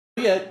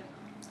Yet.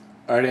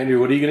 All right, Andrew,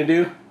 what are you gonna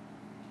do?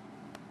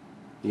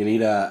 You gonna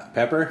eat a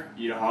pepper?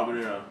 Eat a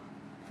habanero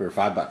for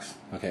 $5.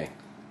 Okay,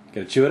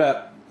 gotta chew it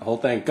up. The whole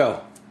thing.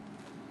 Go.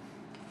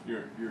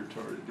 You're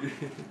retarded, dude.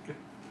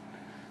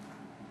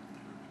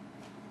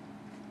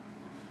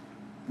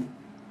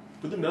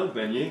 Put the milk,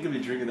 man. You ain't gonna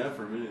be drinking that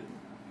for a minute.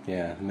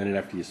 Yeah, a minute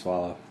after you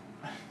swallow.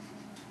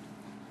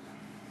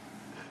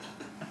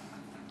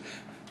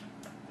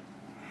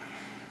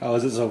 How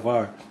is it so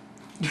far?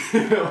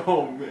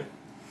 Oh man.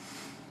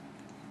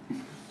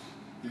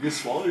 You can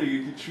swallow it or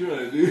you can chew on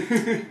it,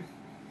 dude.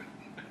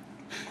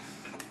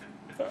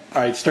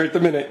 Alright, start the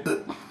minute.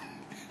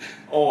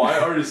 Oh, I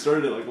already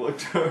started it like a long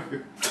time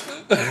ago.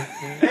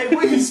 Hey,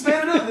 wait, you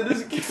sped it up, that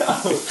doesn't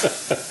count.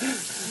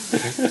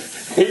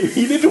 Hey,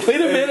 you didn't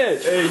wait a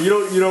minute. Hey, you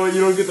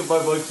don't get the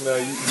 $5 now.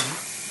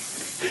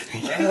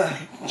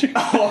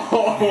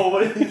 Oh,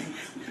 what is this?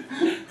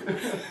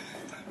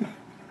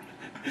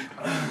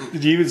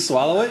 Did you even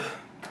swallow it?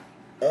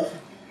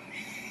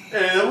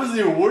 Hey, that wasn't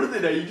even worth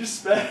it now, you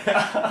just spat it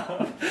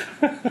out.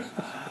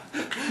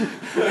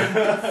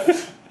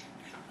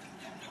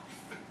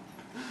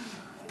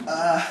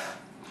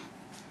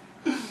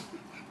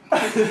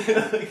 Look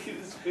at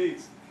his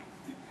face.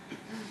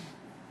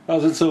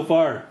 How's it so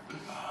far?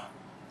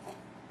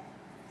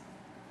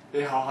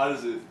 Hey, how hot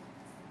is it?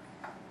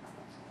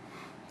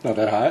 Not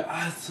that hot.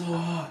 It's so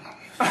hot.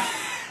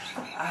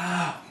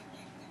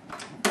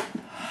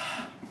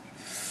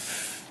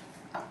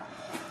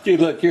 Dude,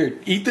 look, here,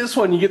 eat this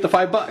one, you get the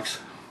 $5.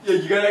 Yeah,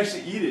 you gotta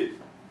actually eat it.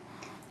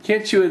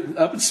 Can't chew it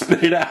up and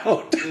spit it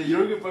out. Yeah, you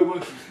don't get $5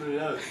 to spit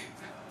it out.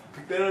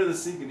 Pick that out of the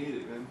sink and eat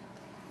it, man.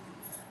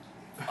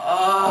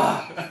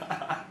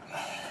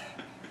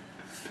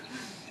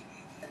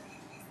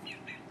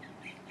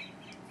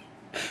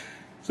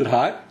 Is it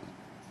hot?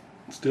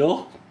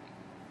 Still?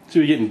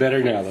 Should be getting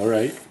better now, though,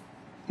 right?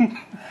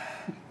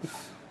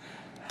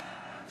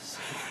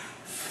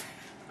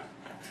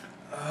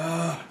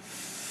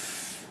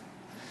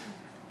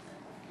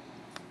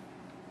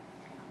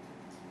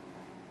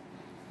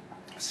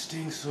 It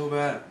stings so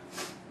bad.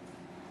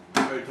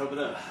 Alright, top it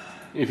up.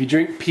 If you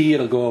drink pee,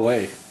 it'll go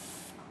away.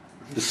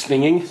 The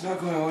stinging. It's not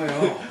going away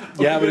at all.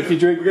 Yeah, but if you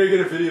drink... We're gonna get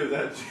a video of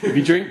that, too. If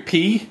you drink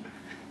pee,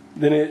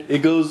 then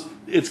it goes...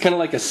 It's kind of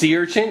like a sea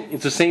urchin.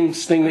 It's the same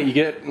sting that you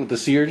get with the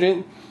sea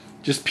urchin.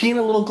 Just pee in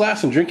a little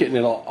glass and drink it, and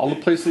it'll... All the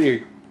places that your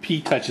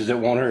pee touches, it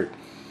won't hurt.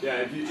 Yeah,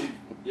 if you drink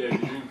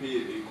pee,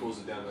 it cools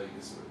it down like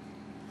this.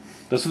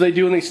 That's what they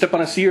do when they step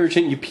on a sea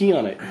urchin. You pee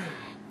on it.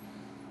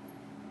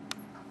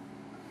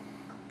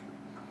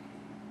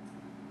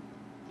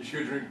 You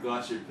should go drink a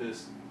glass of your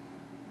piss.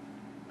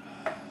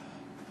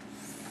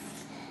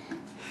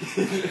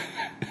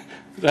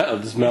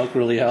 Does milk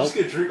really help? Just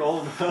gonna drink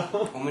all of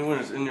milk. Only when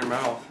it's in your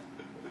mouth.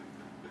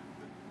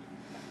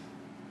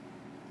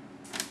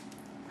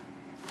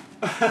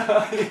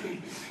 Well,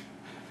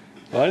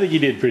 I think you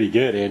did pretty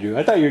good, Andrew.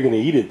 I thought you were going to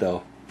eat it,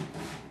 though.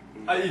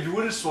 If you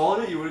would have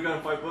swallowed it, you would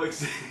have gotten $5.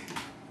 There's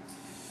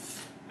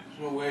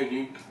no way,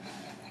 dude.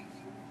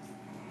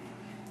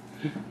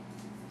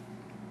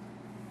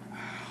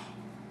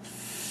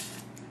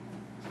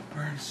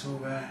 Burns so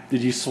bad.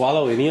 Did you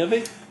swallow any of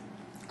it?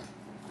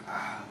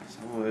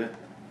 Some of it.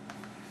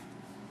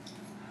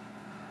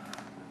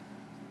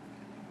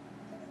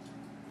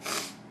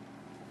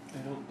 Hey,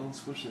 don't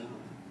squish that.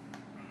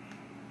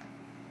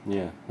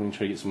 Yeah, let me try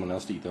to get someone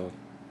else to eat, though.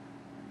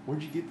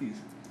 Where'd you get these?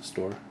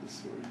 Store. The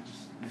store.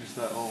 You just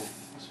thought, oh,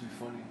 this would be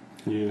funny.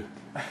 Yeah.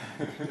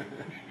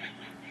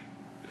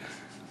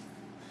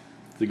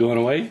 Is it going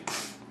away?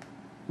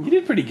 You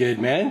did pretty good,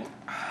 man.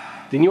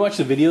 Didn't you watch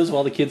the videos of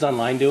all the kids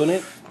online doing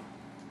it?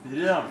 They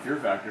did it on Fear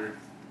Factor.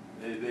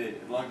 They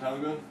a long time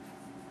ago.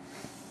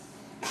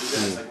 They did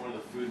that as like one of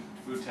the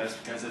food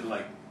test guys that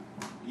like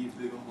eat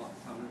big old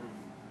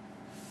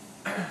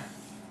habanero.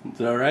 Is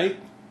it alright?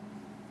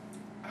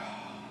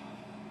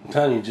 I'm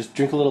telling you, just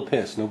drink a little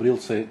piss. Nobody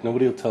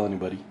will tell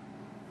anybody.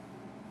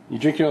 You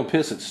drink your own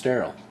piss, it's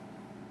sterile.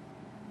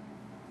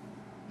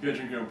 You gotta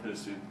drink your own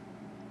piss, dude.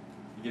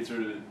 It gets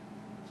rid of it.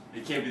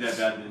 It can't be that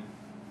bad, man.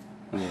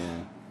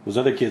 Yeah. Those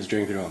other kids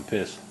drink their own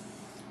piss.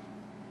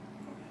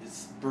 It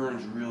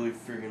burns really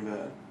freaking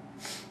bad.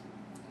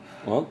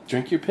 Well,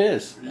 drink your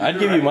piss. I'd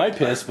give you my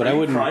piss, but I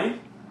wouldn't. Are you crying?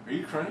 Are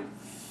you crying?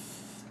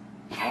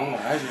 Oh,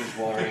 my eyes are just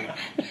watering.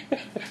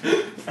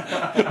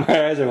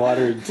 My eyes are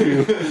watering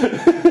too.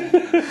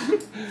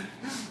 It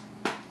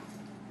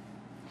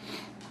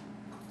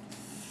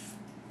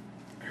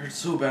hurts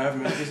so bad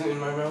when it isn't in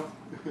my mouth.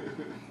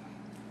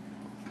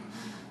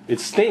 It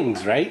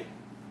stings, right?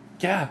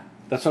 Yeah,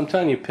 that's what I'm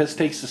telling you. Piss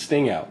takes the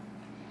sting out.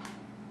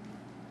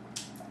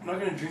 I'm not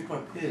gonna drink my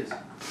piss.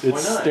 It's Why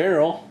not?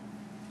 sterile.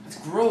 It's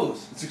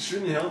gross. It's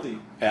extremely healthy.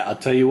 Yeah, I'll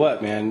tell you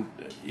what, man.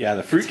 Yeah,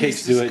 the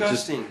fruitcakes do it.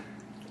 Disgusting.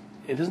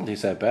 It doesn't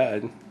taste that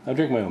bad. I've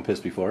drank my own piss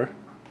before.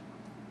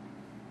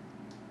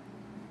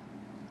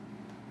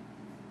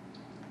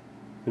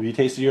 Have you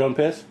tasted your own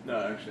piss? No,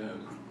 actually I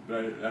haven't.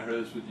 But I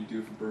heard that's what you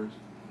do for burns.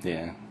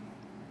 Yeah.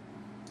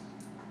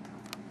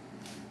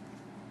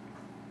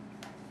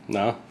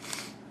 No?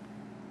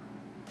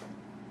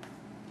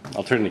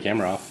 I'll turn the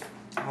camera off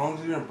How long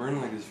is it gonna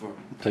burn like this for?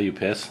 until you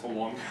piss. A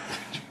long.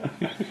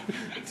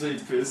 Until you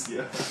piss,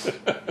 yeah.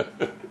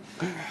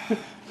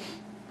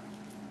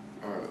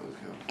 Alright,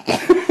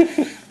 let's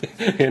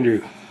go.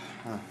 Andrew,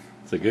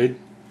 is it good?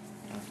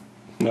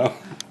 No?